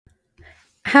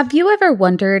Have you ever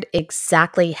wondered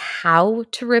exactly how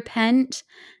to repent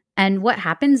and what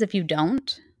happens if you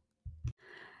don't?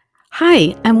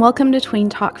 Hi, and welcome to Tween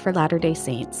Talk for Latter-day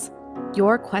Saints.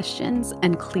 Your questions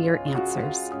and clear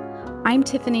answers. I'm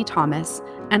Tiffany Thomas,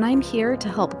 and I'm here to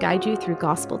help guide you through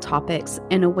gospel topics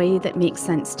in a way that makes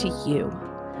sense to you.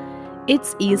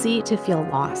 It's easy to feel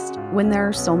lost when there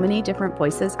are so many different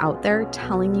voices out there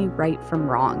telling you right from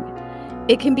wrong.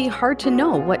 It can be hard to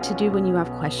know what to do when you have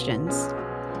questions.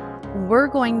 We're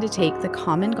going to take the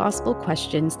common gospel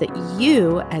questions that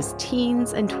you as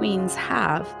teens and tweens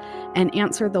have and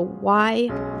answer the why,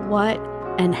 what,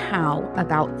 and how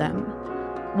about them.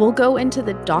 We'll go into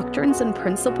the doctrines and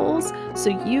principles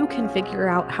so you can figure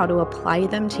out how to apply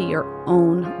them to your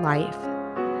own life.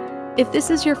 If this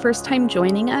is your first time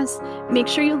joining us, make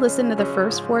sure you listen to the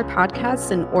first 4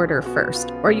 podcasts in order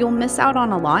first, or you'll miss out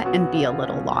on a lot and be a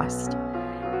little lost.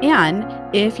 And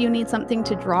if you need something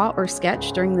to draw or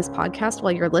sketch during this podcast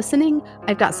while you're listening,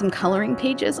 I've got some coloring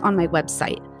pages on my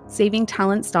website,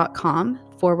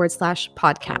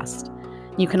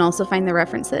 savingtalents.com/podcast. You can also find the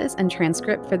references and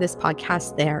transcript for this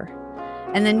podcast there.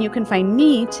 And then you can find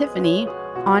me, Tiffany,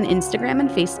 on Instagram and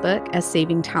Facebook as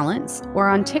Saving Talents or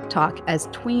on TikTok as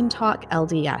Tween Talk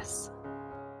LDS.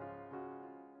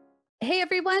 Hey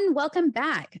everyone, welcome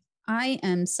back. I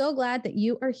am so glad that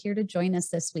you are here to join us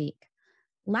this week.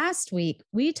 Last week,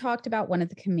 we talked about one of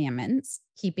the commandments,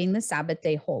 keeping the Sabbath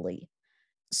day holy.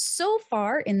 So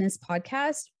far in this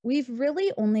podcast, we've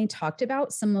really only talked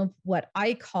about some of what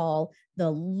I call the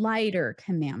lighter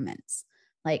commandments,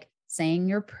 like saying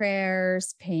your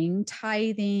prayers, paying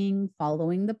tithing,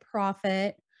 following the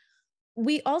prophet.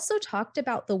 We also talked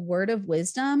about the word of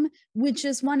wisdom, which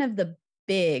is one of the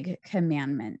big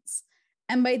commandments.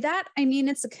 And by that, I mean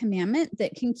it's a commandment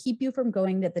that can keep you from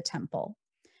going to the temple.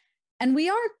 And we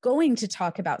are going to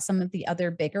talk about some of the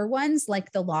other bigger ones,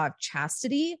 like the law of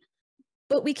chastity,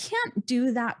 but we can't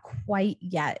do that quite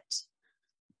yet.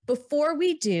 Before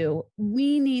we do,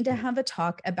 we need to have a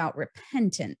talk about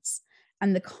repentance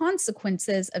and the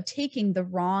consequences of taking the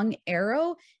wrong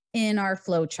arrow in our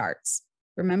flowcharts.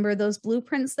 Remember those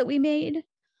blueprints that we made?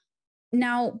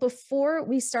 Now, before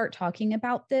we start talking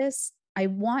about this, I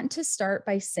want to start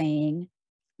by saying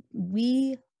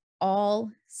we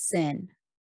all sin.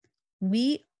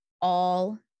 We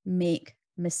all make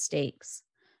mistakes.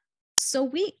 So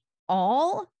we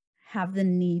all have the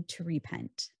need to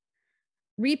repent.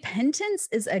 Repentance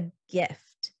is a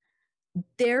gift.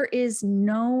 There is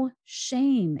no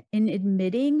shame in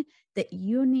admitting that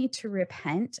you need to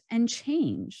repent and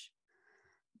change.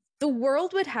 The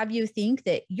world would have you think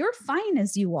that you're fine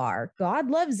as you are.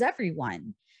 God loves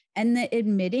everyone. And that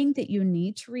admitting that you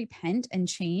need to repent and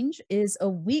change is a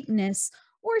weakness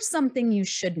or something you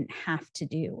shouldn't have to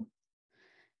do.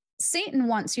 Satan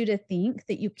wants you to think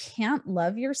that you can't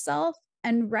love yourself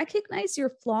and recognize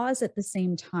your flaws at the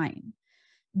same time,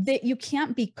 that you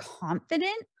can't be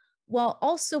confident while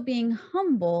also being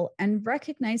humble and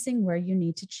recognizing where you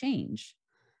need to change.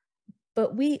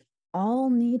 But we all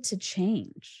need to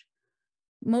change.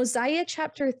 Mosiah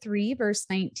chapter 3, verse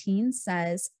 19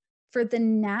 says, "For the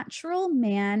natural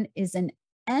man is an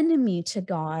enemy to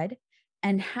God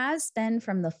and has been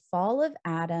from the fall of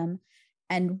Adam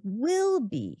and will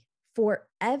be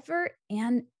forever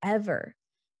and ever,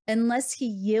 unless he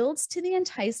yields to the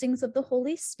enticings of the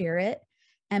Holy Spirit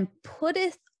and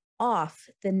putteth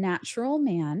off the natural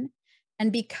man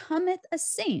and becometh a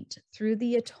saint through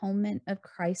the atonement of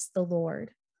Christ the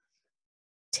Lord."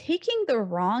 Taking the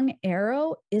wrong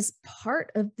arrow is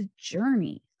part of the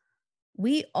journey.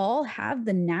 We all have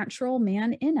the natural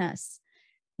man in us.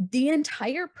 The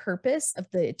entire purpose of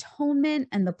the atonement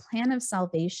and the plan of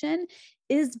salvation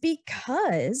is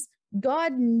because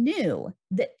God knew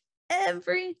that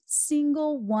every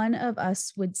single one of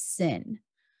us would sin,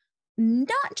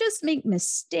 not just make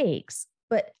mistakes,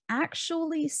 but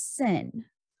actually sin.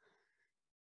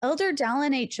 Elder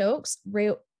Dallin H. Oaks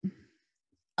wrote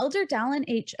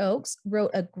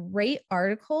a great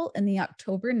article in the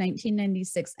October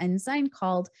 1996 Ensign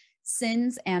called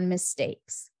Sins and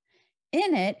Mistakes.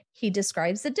 In it, he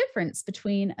describes the difference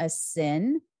between a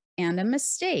sin and a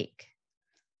mistake.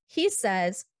 He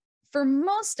says, for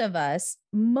most of us,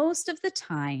 most of the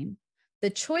time, the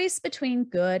choice between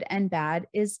good and bad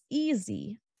is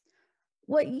easy.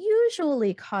 What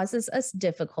usually causes us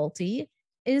difficulty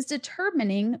is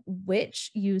determining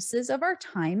which uses of our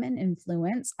time and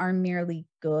influence are merely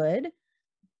good,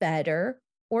 better,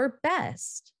 or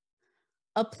best.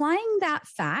 Applying that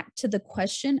fact to the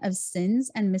question of sins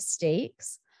and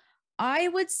mistakes, I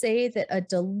would say that a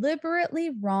deliberately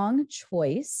wrong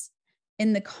choice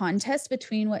in the contest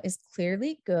between what is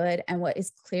clearly good and what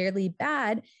is clearly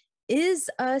bad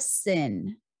is a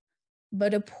sin.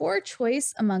 But a poor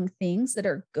choice among things that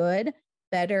are good,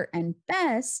 better, and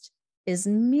best is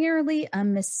merely a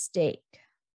mistake.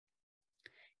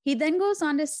 He then goes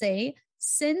on to say,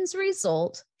 sins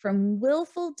result from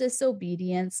willful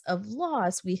disobedience of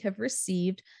laws we have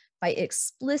received by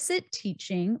explicit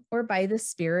teaching or by the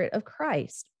Spirit of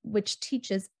Christ, which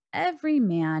teaches every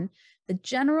man the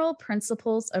general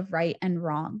principles of right and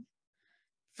wrong.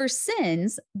 For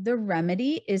sins, the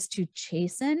remedy is to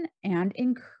chasten and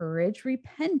encourage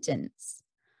repentance.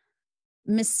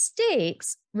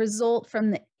 Mistakes result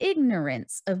from the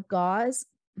ignorance of God's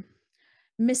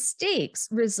Mistakes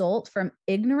result from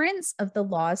ignorance of the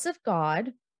laws of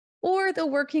God or the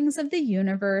workings of the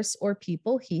universe or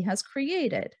people he has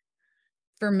created.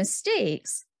 For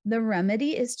mistakes, the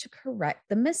remedy is to correct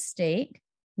the mistake,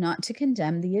 not to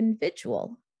condemn the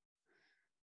individual.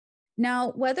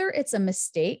 Now, whether it's a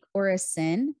mistake or a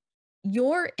sin,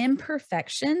 your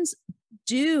imperfections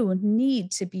do need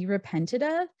to be repented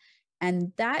of.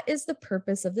 And that is the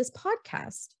purpose of this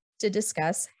podcast, to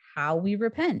discuss how we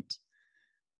repent.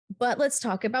 But let's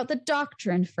talk about the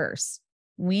doctrine first.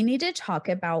 We need to talk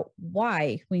about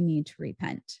why we need to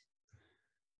repent.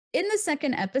 In the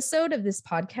second episode of this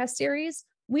podcast series,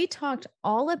 we talked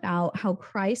all about how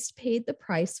Christ paid the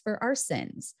price for our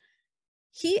sins.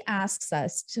 He asks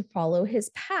us to follow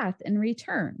his path in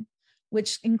return,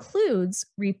 which includes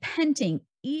repenting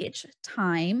each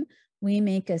time we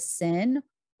make a sin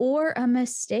or a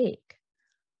mistake.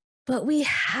 But we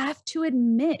have to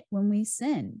admit when we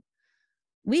sin.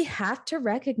 We have to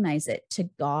recognize it to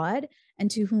God and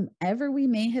to whomever we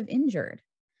may have injured.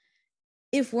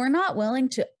 If we're not willing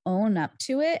to own up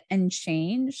to it and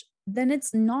change, then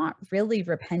it's not really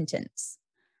repentance.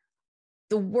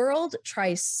 The world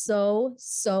tries so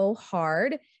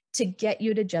hard to get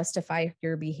you to justify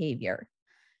your behavior.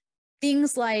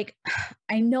 Things like,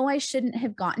 I know I shouldn't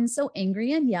have gotten so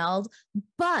angry and yelled,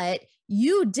 but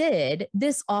you did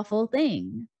this awful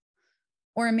thing.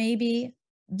 Or maybe,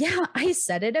 yeah, I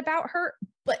said it about her,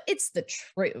 but it's the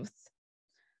truth.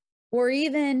 Or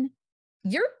even,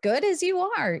 you're good as you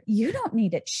are. You don't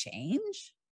need to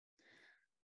change.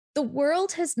 The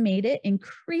world has made it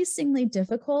increasingly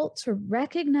difficult to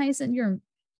recognize your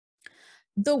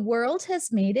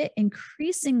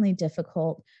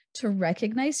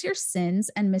sins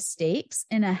and mistakes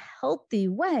in a healthy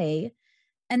way,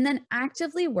 and then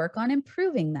actively work on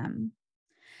improving them.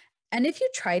 And if you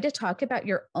try to talk about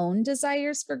your own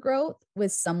desires for growth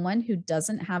with someone who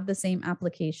doesn't have the same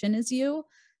application as you,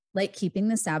 like keeping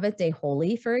the Sabbath day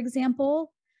holy, for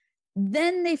example,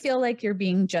 then they feel like you're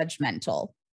being judgmental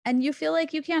and you feel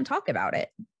like you can't talk about it.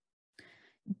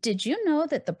 Did you know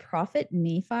that the prophet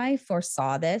Nephi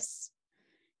foresaw this?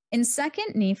 In 2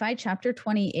 Nephi chapter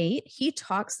 28, he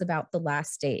talks about the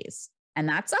last days, and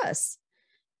that's us.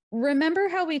 Remember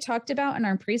how we talked about in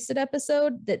our priesthood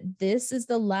episode that this is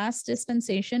the last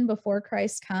dispensation before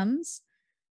Christ comes?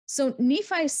 So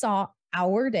Nephi saw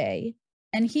our day,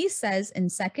 and he says in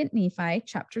 2 Nephi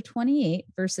chapter 28,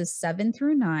 verses 7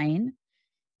 through 9,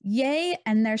 yea,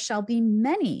 and there shall be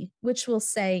many which will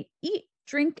say, eat,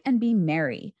 drink, and be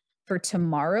merry, for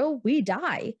tomorrow we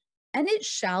die, and it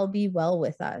shall be well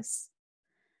with us.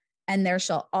 And there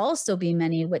shall also be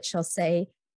many which shall say,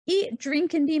 eat,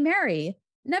 drink, and be merry.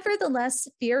 Nevertheless,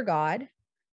 fear God.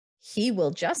 He will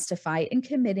justify in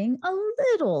committing a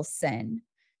little sin.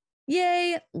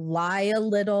 Yea, lie a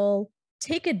little,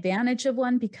 take advantage of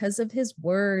one because of his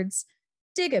words,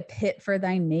 dig a pit for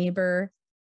thy neighbor.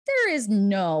 There is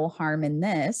no harm in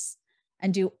this.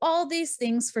 And do all these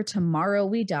things, for tomorrow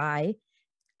we die.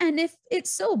 And if it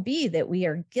so be that we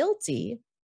are guilty,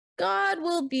 God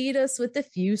will beat us with a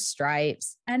few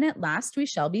stripes, and at last we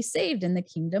shall be saved in the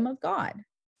kingdom of God.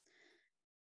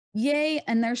 Yea,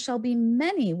 and there shall be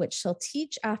many which shall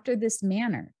teach after this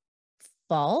manner,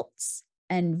 false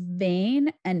and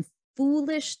vain and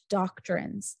foolish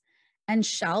doctrines, and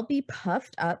shall be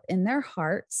puffed up in their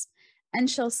hearts, and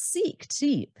shall seek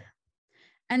deep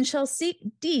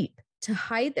to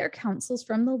hide their counsels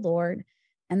from the Lord,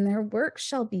 and their work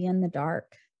shall be in the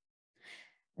dark.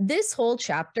 This whole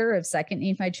chapter of 2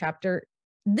 Nephi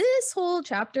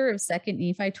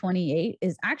 28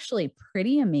 is actually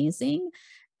pretty amazing.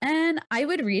 And I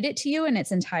would read it to you in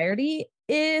its entirety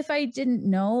if I didn't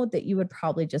know that you would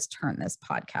probably just turn this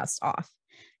podcast off.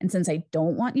 And since I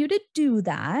don't want you to do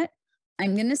that,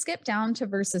 I'm going to skip down to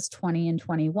verses 20 and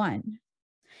 21.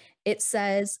 It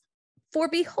says, for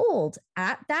behold,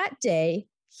 at that day,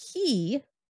 he,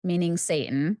 meaning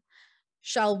Satan,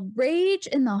 shall rage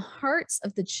in the hearts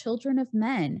of the children of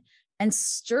men and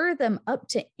stir them up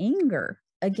to anger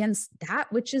against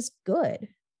that which is good.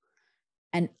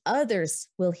 And others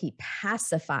will he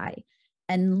pacify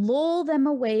and lull them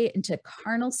away into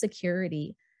carnal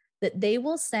security, that they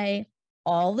will say,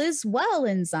 all is well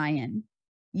in Zion.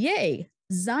 Yea,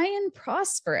 Zion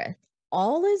prospereth,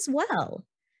 all is well.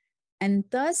 And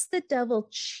thus the devil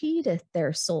cheateth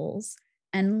their souls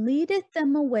and leadeth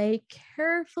them away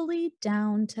carefully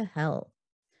down to hell.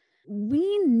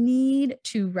 We need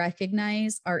to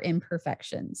recognize our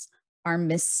imperfections, our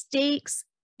mistakes,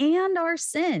 and our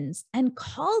sins, and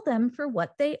call them for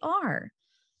what they are.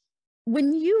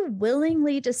 When you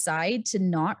willingly decide to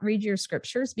not read your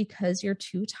scriptures because you're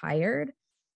too tired,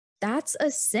 that's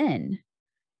a sin.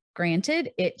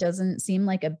 Granted, it doesn't seem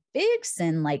like a big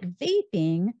sin like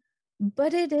vaping,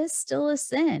 but it is still a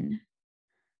sin.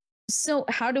 So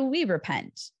how do we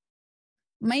repent?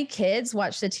 My kids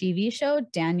watch the TV show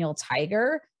Daniel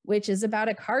Tiger, which is about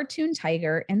a cartoon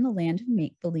tiger in the land of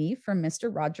make-believe from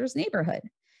Mr. Rogers' Neighborhood.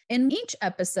 In each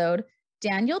episode,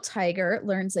 Daniel Tiger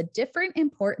learns a different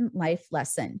important life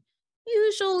lesson,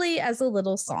 usually as a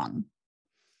little song.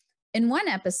 In one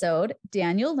episode,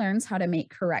 Daniel learns how to make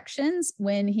corrections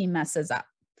when he messes up.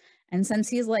 And since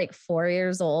he's like 4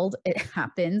 years old, it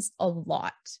happens a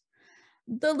lot.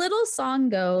 The little song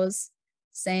goes,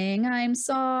 saying I'm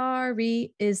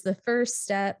sorry is the first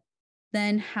step.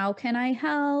 Then how can I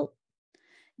help?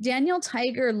 Daniel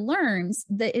Tiger learns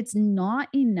that it's not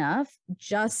enough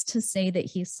just to say that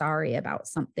he's sorry about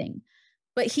something,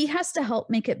 but he has to help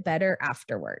make it better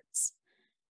afterwards.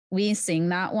 We sing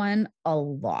that one a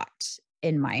lot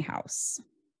in my house.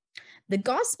 The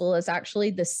gospel is actually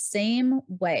the same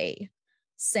way.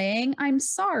 Saying I'm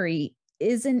sorry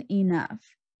isn't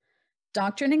enough.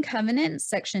 Doctrine and Covenants,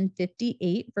 section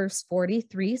 58, verse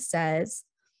 43 says,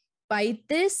 by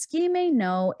this ye may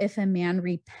know if a man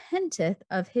repenteth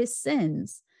of his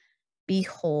sins.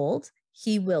 Behold,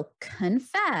 he will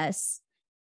confess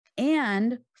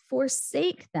and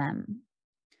forsake them.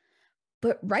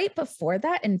 But right before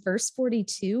that, in verse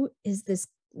 42, is this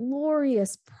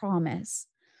glorious promise.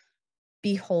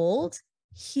 Behold,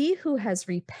 he who has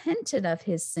repented of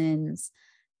his sins,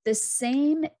 the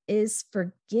same is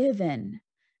forgiven,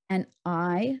 and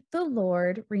I, the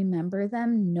Lord, remember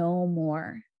them no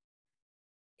more.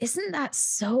 Isn't that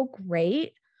so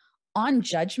great? On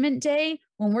Judgment Day,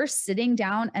 when we're sitting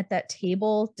down at that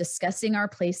table discussing our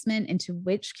placement into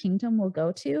which kingdom we'll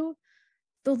go to,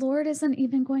 the Lord isn't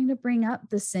even going to bring up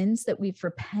the sins that we've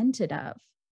repented of.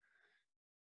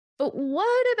 But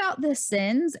what about the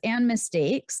sins and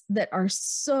mistakes that are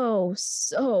so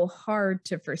hard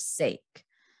to forsake?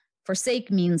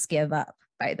 Forsake means give up,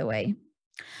 by the way.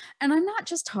 And I'm not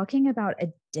just talking about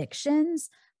addictions,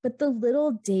 but the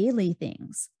little daily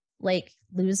things, like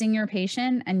losing your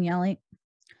patience and yelling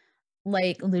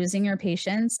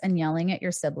at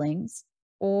your siblings,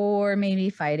 or maybe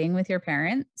fighting with your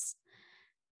parents.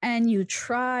 And you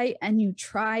try and you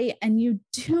try and you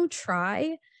do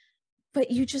try,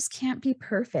 but you just can't be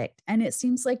perfect. And it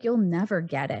seems like you'll never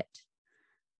get it.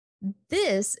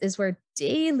 This is where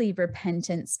daily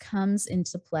repentance comes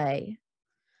into play.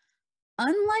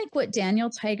 Unlike what Daniel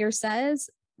Tiger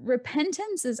says,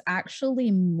 repentance is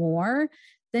actually more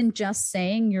than just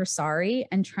saying you're sorry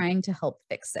and trying to help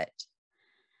fix it.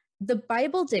 The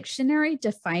Bible dictionary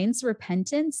defines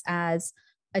repentance as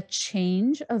a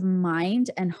change of mind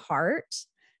and heart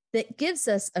that gives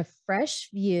us a fresh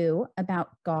view about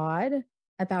God,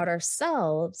 about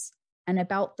ourselves, and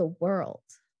about the world.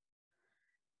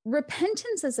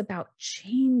 Repentance is about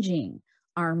changing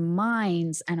our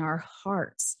minds and our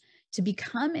hearts to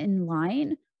become in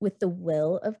line with the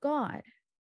will of God.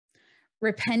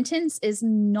 Repentance is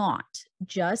not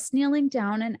just kneeling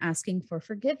down and asking for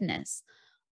forgiveness,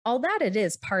 although that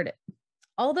is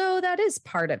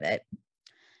part of it.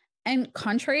 And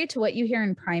contrary to what you hear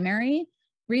in primary,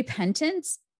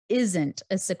 repentance isn't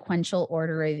a sequential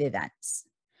order of events.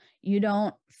 You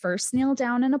don't first kneel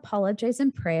down and apologize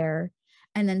in prayer,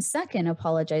 and then second,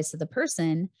 apologize to the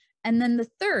person, and then the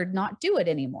third, not do it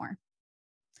anymore.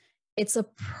 It's a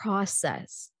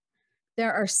process.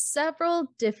 There are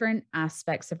several different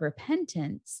aspects of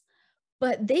repentance,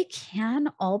 but they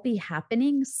can all be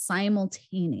happening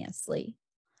simultaneously.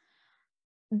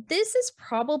 This is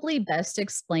probably best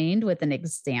explained with an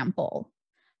example.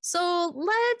 So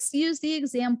let's use the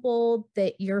example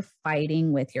that you're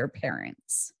fighting with your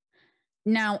parents.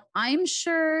 Now, I'm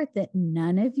sure that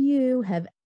none of you have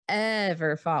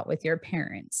ever fought with your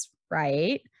parents,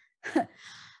 right? I'm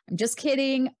just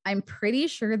kidding. I'm pretty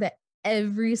sure that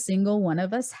every single one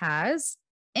of us has,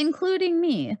 including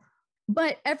me.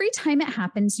 But every time it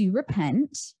happens, you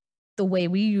repent. the way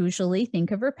we usually think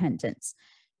of repentance.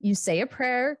 You say a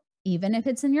prayer, even if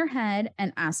it's in your head,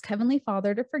 and ask Heavenly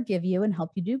Father to forgive you and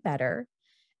help you do better.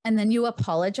 And then you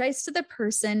apologize to the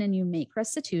person and you make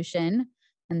restitution.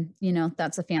 And,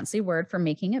 that's a fancy word for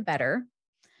making it better.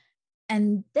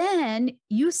 And then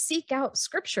you seek out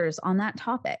scriptures on that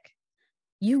topic.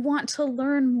 You want to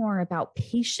learn more about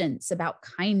patience, about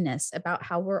kindness, about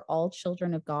how we're all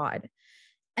children of God.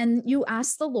 And you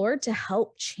ask the Lord to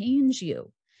help change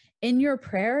you. In your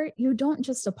prayer, you don't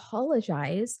just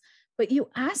apologize, but you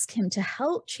ask Him to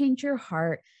help change your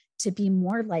heart to be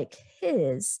more like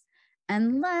His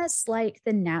and less like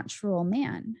the natural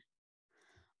man.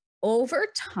 Over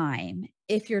time,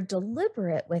 if you're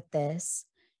deliberate with this,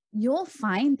 you'll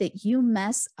find that you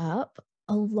mess up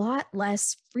a lot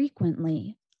less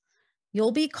frequently.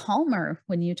 You'll be calmer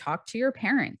when you talk to your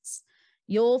parents.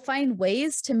 You'll find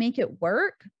ways to make it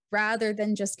work rather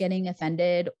than just getting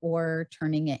offended or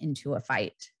turning it into a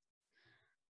fight.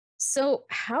 So,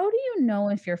 how do you know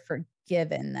if you're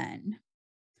forgiven then?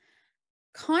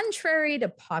 Contrary to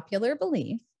popular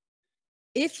belief,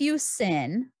 if you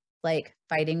sin, like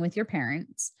fighting with your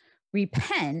parents,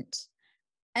 repent,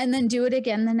 and then do it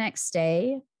again the next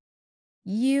day,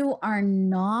 you are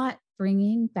not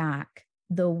bringing back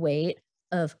the weight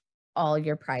of all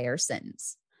your prior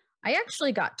sins. I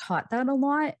actually got taught that a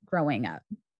lot growing up.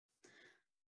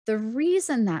 The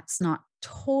reason that's not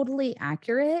totally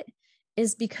accurate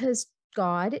is because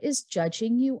God is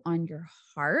judging you on your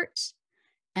heart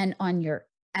and on your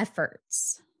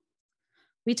efforts.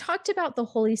 We talked about the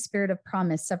Holy Spirit of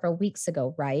promise several weeks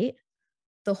ago, right?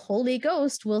 The Holy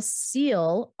Ghost will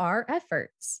seal our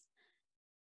efforts.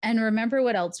 And remember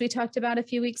what else we talked about a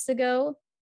few weeks ago?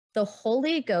 The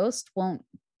Holy Ghost won't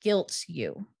guilt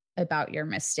you about your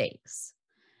mistakes.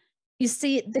 You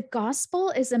see, the gospel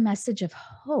is a message of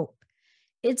hope.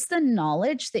 It's the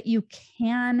knowledge that you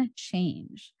can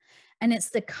change. And it's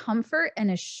the comfort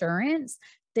and assurance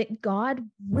that God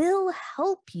will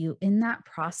help you in that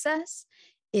process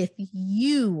if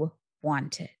you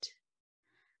want it.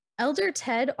 Elder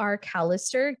Ted R.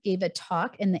 Callister gave a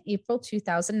talk in the April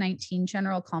 2019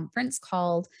 General Conference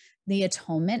called The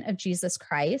Atonement of Jesus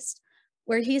Christ,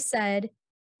 where he said,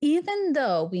 even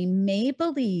though we may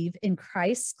believe in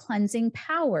Christ's cleansing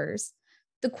powers,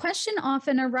 the question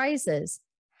often arises,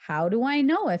 how do I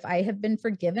know if I have been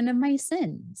forgiven of my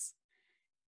sins?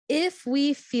 If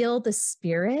we feel the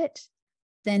Spirit,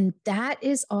 then that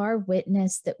is our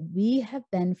witness that we have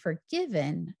been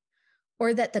forgiven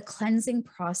or that the cleansing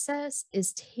process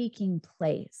is taking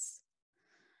place.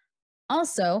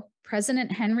 Also,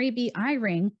 President Henry B.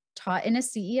 Eyring taught in a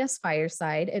CES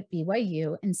fireside at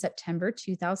BYU in September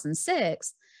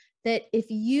 2006 that if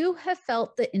you have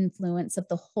felt the influence of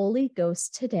the Holy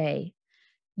Ghost today,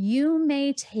 you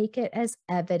may take it as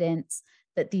evidence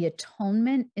that the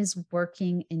atonement is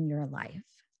working in your life.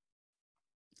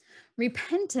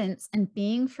 Repentance and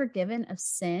being forgiven of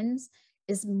sins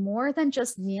is more than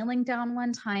just kneeling down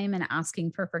one time and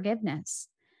asking for forgiveness.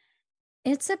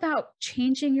 It's about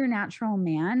changing your natural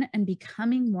man and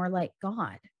becoming more like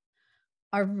God.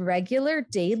 Our regular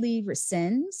daily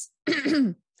sins,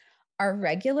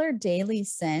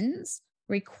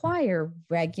 require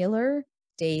regular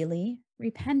daily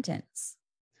repentance.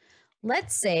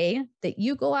 Let's say that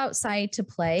you go outside to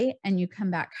play and you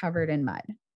come back covered in mud.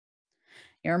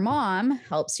 Your mom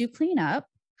helps you clean up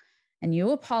and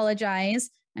you apologize.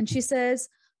 And she says,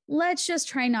 let's just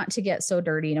try not to get so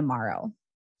dirty tomorrow.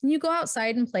 And you go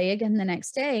outside and play again the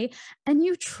next day and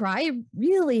you try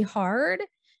really hard,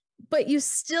 but you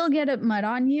still get mud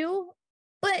on you.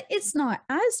 But it's not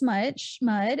as much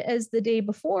mud as the day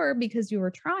before because you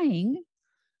were trying.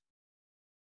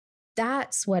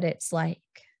 That's what it's like.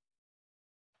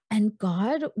 And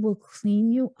God will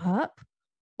clean you up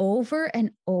over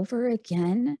and over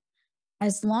again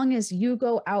as long as you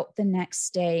go out the next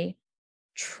day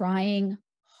trying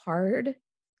hard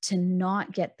to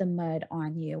not get the mud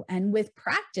on you. And with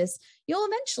practice, you'll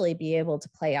eventually be able to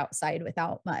play outside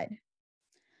without mud.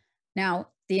 Now,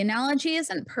 the analogy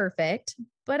isn't perfect,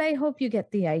 but I hope you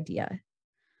get the idea.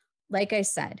 Like I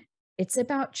said, it's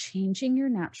about changing your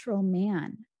natural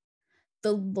man.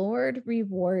 The Lord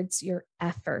rewards your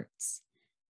efforts.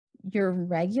 Your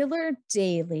regular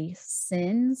daily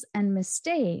sins and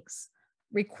mistakes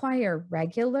require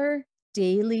regular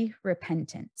daily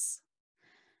repentance.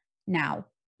 Now,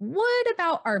 what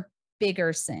about our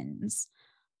bigger sins?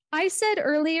 I said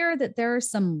earlier that there are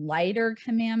some lighter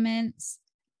commandments,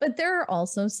 but there are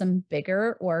also some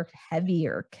bigger or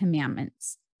heavier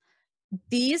commandments.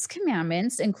 These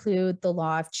commandments include the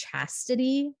law of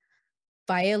chastity,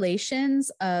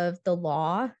 Violations of the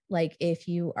law, like if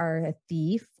you are a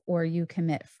thief or you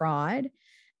commit fraud,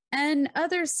 and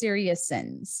other serious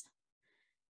sins.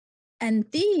 And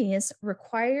these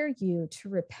require you to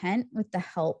repent with the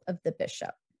help of the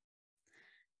bishop.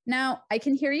 Now, I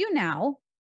can hear you now,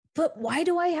 but why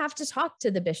do I have to talk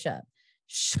to the bishop?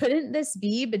 Shouldn't this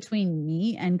be between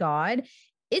me and God?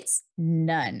 It's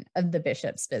none of the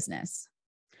bishop's business.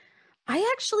 I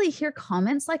actually hear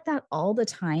comments like that all the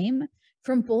time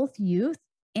from both youth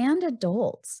and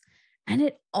adults, and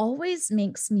it always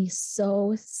makes me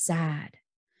so sad.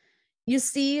 You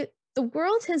see, the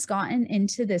world has gotten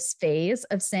into this phase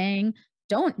of saying,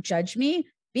 don't judge me.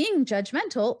 Being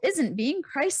judgmental isn't being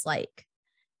Christ-like.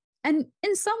 And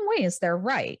in some ways, they're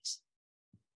right.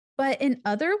 But in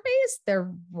other ways,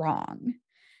 they're wrong.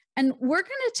 And we're going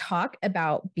to talk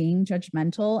about being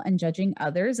judgmental and judging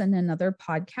others in another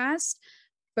podcast.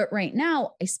 But right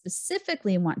now, I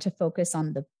specifically want to focus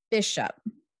on the bishop.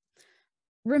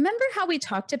 Remember how we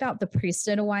talked about the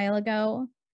priesthood a while ago?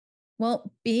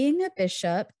 Well, being a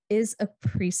bishop is a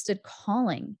priesthood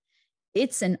calling.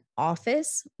 It's an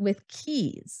office with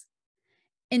keys.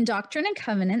 In Doctrine and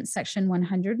Covenants, section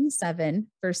 107,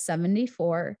 verse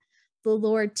 74, the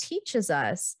Lord teaches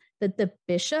us that the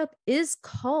bishop is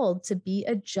called to be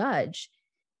a judge,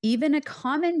 even a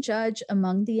common judge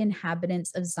among the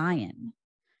inhabitants of Zion.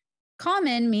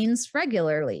 Common means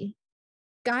regularly.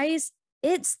 Guys,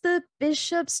 it's the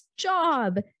bishop's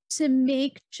job to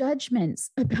make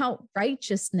judgments about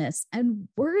righteousness and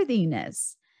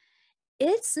worthiness.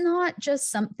 It's not just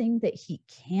something that he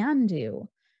can do,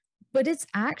 but it's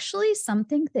actually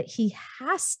something that he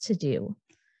has to do.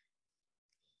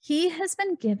 He has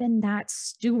been given that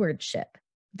stewardship,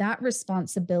 that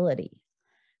responsibility.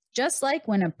 Just like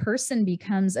when a person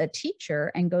becomes a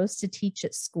teacher and goes to teach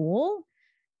at school,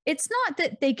 it's not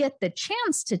that they get the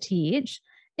chance to teach,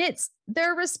 it's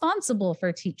they're responsible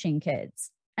for teaching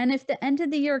kids. And if the end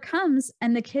of the year comes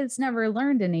and the kids never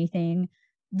learned anything,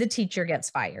 the teacher gets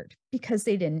fired because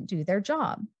they didn't do their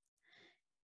job.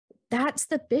 That's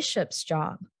the bishop's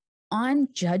job. On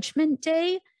Judgment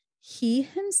Day, he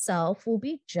himself will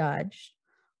be judged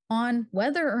on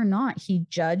whether or not he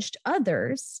judged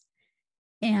others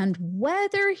and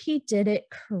whether he did it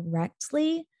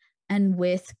correctly and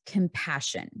with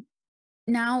compassion.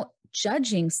 Now,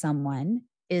 judging someone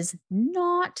is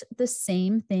not the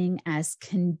same thing as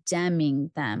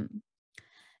condemning them.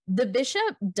 The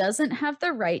bishop doesn't have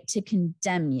the right to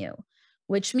condemn you,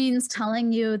 which means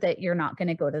telling you that you're not going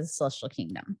to go to the celestial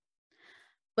kingdom.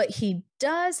 But he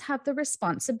does have the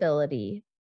responsibility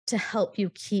to help you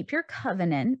keep your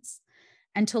covenants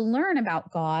and to learn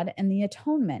about God and the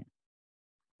atonement.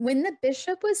 When the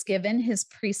bishop was given his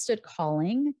priesthood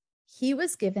calling, he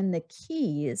was given the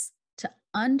keys to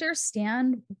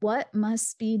understand what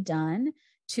must be done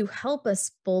to help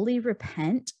us fully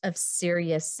repent of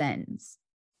serious sins.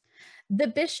 The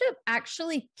bishop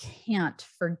actually can't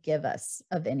forgive us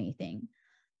of anything.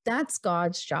 That's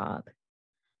God's job.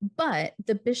 But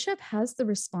the bishop has the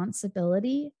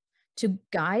responsibility to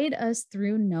guide us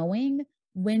through knowing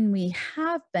when we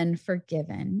have been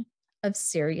forgiven of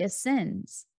serious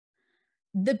sins.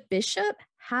 The bishop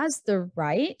has the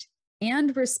right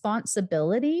and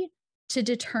responsibility to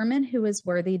determine who is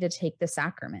worthy to take the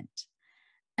sacrament.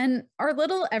 And our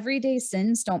little everyday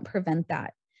sins don't prevent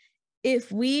that.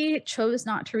 If we chose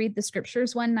not to read the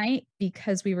scriptures one night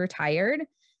because we were tired,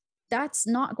 that's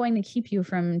not going to keep you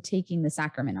from taking the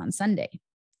sacrament on Sunday.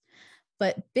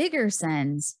 But bigger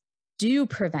sins do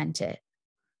prevent it.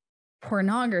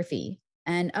 Pornography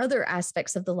and other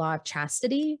aspects of the law of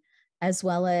chastity, as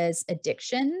well as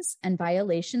addictions and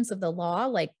violations of the law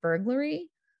like burglary,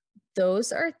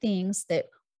 those are things that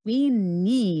we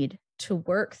need to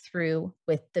work through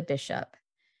with the bishop.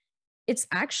 It's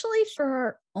actually for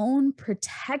our own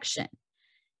protection.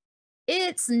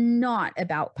 It's not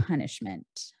about punishment.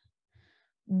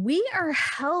 We are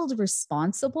held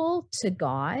responsible to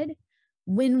God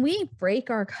when we break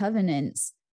our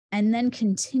covenants and then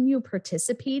continue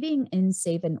participating in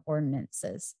saving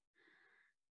ordinances.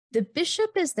 The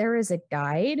bishop is there as a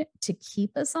guide to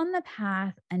keep us on the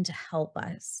path and to help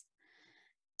us.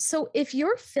 So if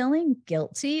you're feeling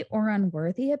guilty or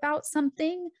unworthy about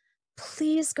something,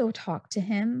 please go talk to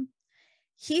him.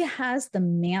 He has the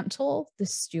mantle, the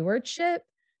stewardship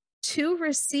to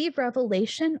receive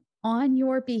revelation on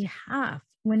your behalf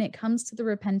when it comes to the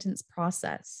repentance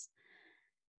process.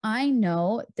 I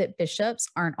know that bishops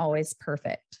aren't always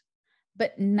perfect,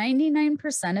 but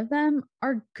 99% of them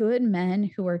are good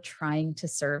men who are trying to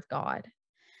serve God.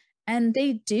 And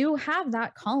they do have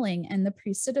that calling and the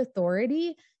priesthood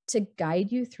authority to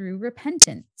guide you through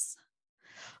repentance.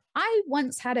 I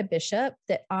once had a bishop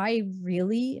that I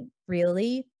really,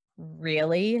 really,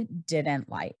 really didn't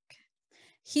like.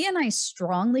 He and I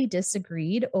strongly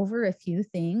disagreed over a few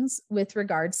things with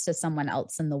regards to someone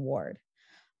else in the ward.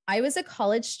 I was a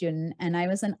college student and I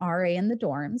was an RA in the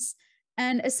dorms.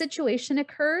 And a situation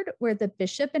occurred where the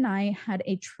bishop and I had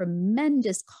a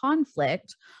tremendous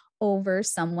conflict over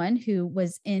someone who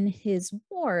was in his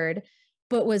ward,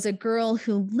 but was a girl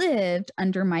who lived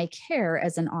under my care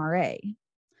as an RA.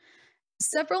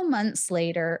 Several months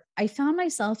later, I found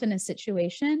myself in a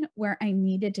situation where I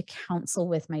needed to counsel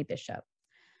with my bishop.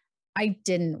 I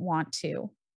didn't want to.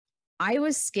 I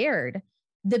was scared.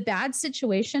 The bad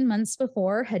situation months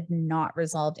before had not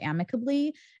resolved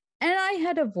amicably, and I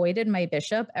had avoided my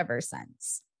bishop ever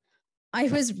since. I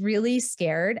was really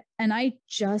scared, and I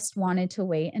just wanted to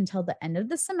wait until the end of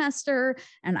the semester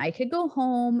and I could go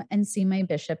home and see my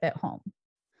bishop at home.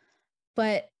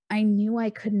 But I knew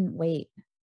I couldn't wait.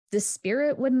 The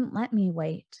Spirit wouldn't let me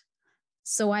wait.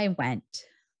 So I went.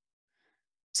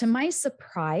 To my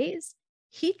surprise,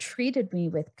 he treated me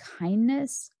with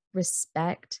kindness,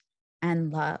 respect,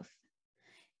 and love.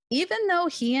 Even though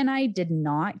he and I did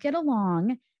not get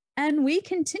along, and we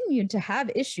continued to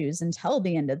have issues until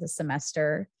the end of the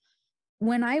semester,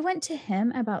 when I went to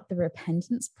him about the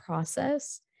repentance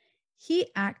process, he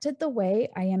acted the way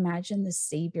I imagined the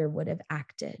Savior would have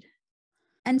acted.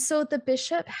 And so the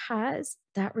bishop has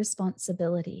that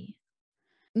responsibility.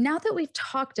 Now that we've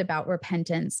talked about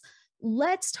repentance,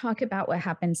 let's talk about what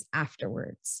happens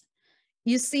afterwards.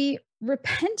 You see,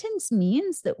 repentance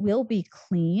means that we'll be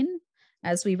clean.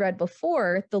 As we read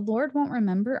before, the Lord won't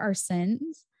remember our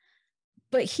sins,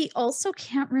 but he also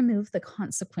can't remove the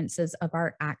consequences of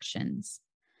our actions.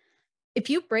 If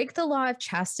you break the law of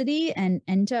chastity and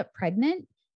end up pregnant,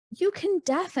 you can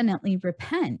definitely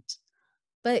repent,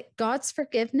 but God's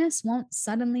forgiveness won't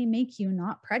suddenly make you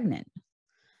not pregnant.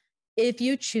 If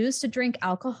you choose to drink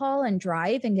alcohol and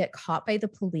drive and get caught by the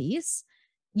police,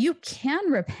 you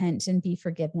can repent and be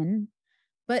forgiven,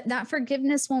 but that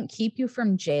forgiveness won't keep you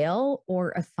from jail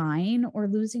or a fine or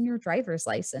losing your driver's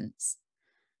license.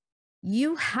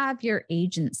 You have your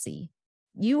agency.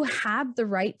 You have the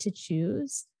right to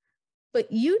choose,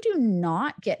 but you do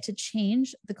not get to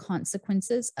change the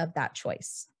consequences of that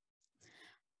choice.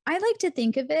 I like to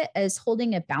think of it as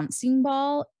holding a bouncing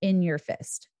ball in your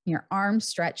fist, your arm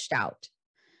stretched out.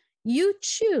 You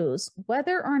choose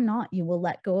whether or not you will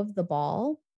let go of the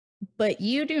ball, but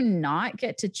you do not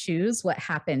get to choose what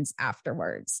happens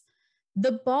afterwards.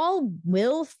 The ball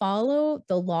will follow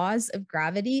the laws of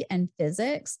gravity and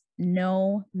physics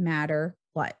no matter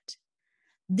what.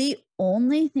 The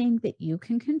only thing that you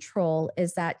can control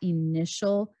is that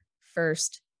initial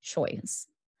first choice.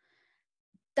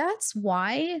 That's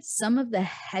why some of the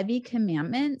heavy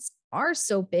commandments are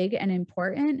so big and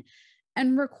important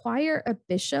and require a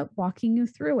bishop walking you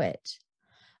through it.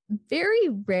 Very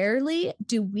rarely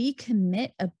do we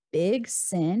commit a big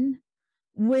sin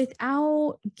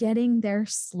without getting there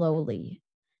slowly.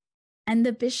 And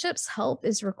the bishop's help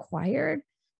is required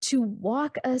to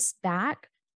walk us back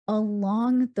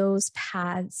along those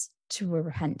paths to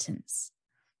repentance,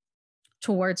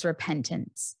 towards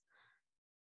repentance.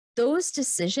 Those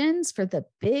decisions for the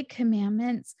big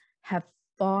commandments have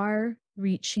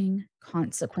far-reaching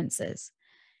consequences.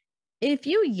 If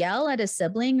you yell at a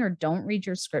sibling or don't read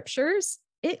your scriptures,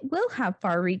 it will have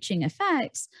far-reaching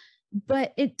effects,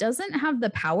 but it doesn't have the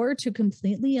power to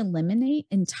completely eliminate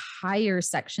entire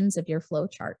sections of your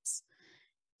flowcharts.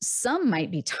 Some might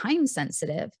be time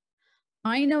sensitive.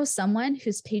 I know someone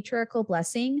whose patriarchal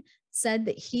blessing said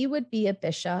that he would be a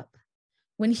bishop.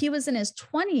 When he was in his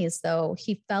 20s, though,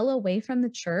 he fell away from the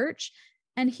church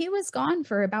and he was gone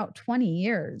for about 20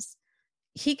 years.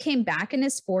 He came back in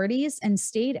his 40s and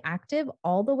stayed active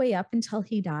all the way up until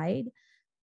he died,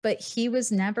 but he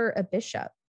was never a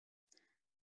bishop.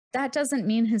 That doesn't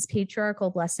mean his patriarchal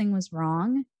blessing was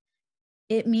wrong.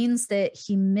 It means that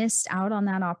he missed out on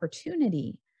that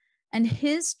opportunity. And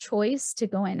his choice to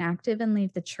go inactive and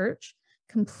leave the church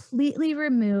completely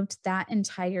removed that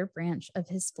entire branch of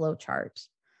his flowchart.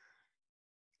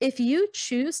 If you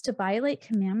choose to violate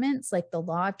commandments like the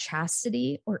law of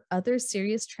chastity or other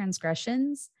serious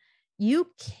transgressions,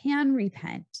 you can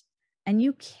repent and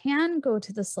you can go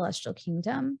to the celestial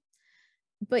kingdom,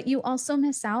 but you also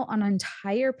miss out on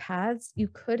entire paths you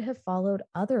could have followed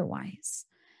otherwise.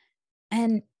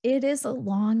 And it is a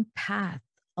long path,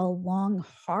 a long,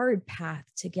 hard path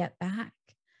to get back.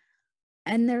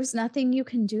 And there's nothing you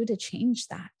can do to change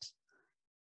that.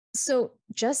 So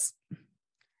just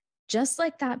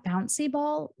like that bouncy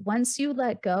ball, once you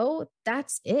let go,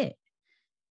 that's it.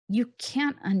 You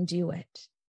can't undo it.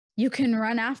 You can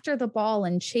run after the ball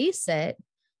and chase it,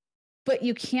 but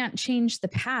you can't change the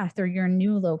path or your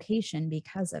new location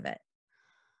because of it.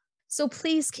 So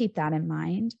please keep that in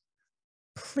mind.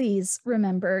 Please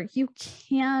remember, you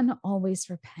can always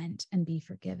repent and be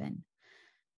forgiven,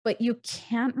 but you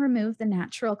can't remove the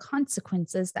natural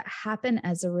consequences that happen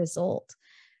as a result.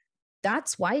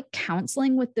 That's why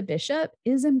counseling with the bishop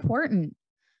is important.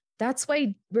 That's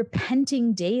why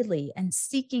repenting daily and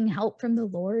seeking help from the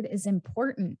Lord is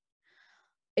important.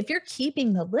 If you're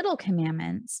keeping the little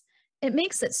commandments, it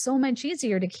makes it so much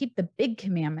easier to keep the big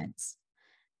commandments.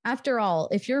 After all,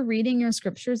 if you're reading your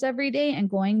scriptures every day and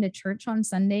going to church on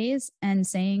Sundays and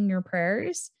saying your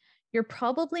prayers, you're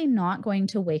probably not going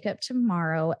to wake up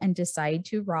tomorrow and decide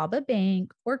to rob a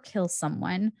bank or kill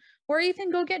someone or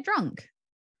even go get drunk.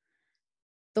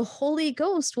 The Holy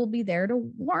Ghost will be there to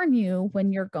warn you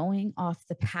when you're going off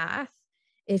the path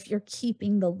if you're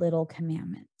keeping the little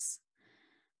commandments.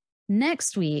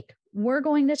 Next week, we're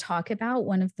going to talk about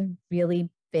one of the really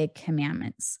big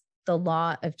commandments, the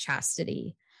law of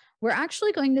chastity. We're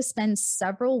actually going to spend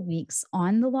several weeks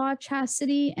on the law of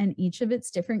chastity and each of its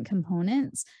different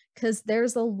components because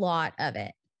there's a lot of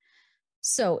it.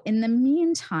 So in the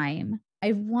meantime,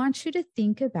 I want you to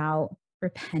think about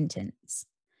repentance.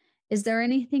 Is there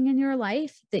anything in your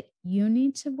life that you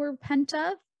need to repent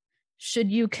of? Should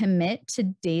you commit to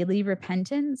daily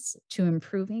repentance, to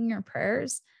improving your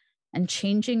prayers and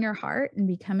changing your heart and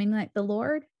becoming like the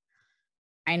Lord?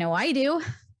 I know I do.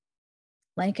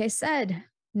 Like I said,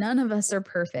 none of us are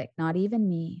perfect, not even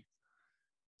me.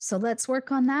 So let's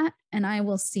work on that. And I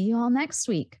will see you all next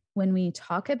week when we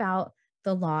talk about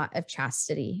the law of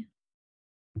chastity.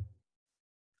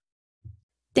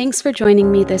 Thanks for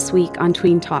joining me this week on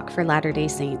Tween Talk for Latter-day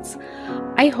Saints.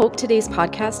 I hope today's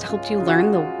podcast helped you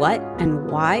learn the what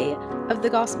and why of the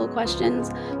gospel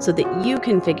questions so that you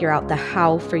can figure out the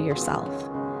how for yourself.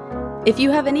 If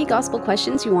you have any gospel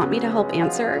questions you want me to help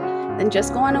answer, then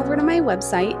just go on over to my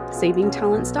website,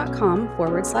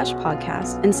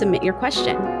 savingtalents.com/podcast, and submit your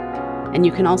question. And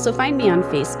you can also find me on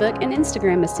Facebook and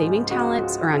Instagram as Saving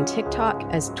Talents or on TikTok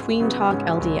as Tween Talk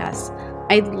LDS.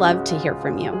 I'd love to hear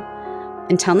from you.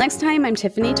 Until next time, I'm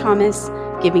Tiffany Thomas,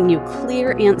 giving you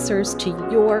clear answers to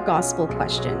your gospel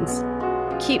questions.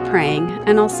 Keep praying,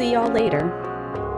 and I'll see y'all later.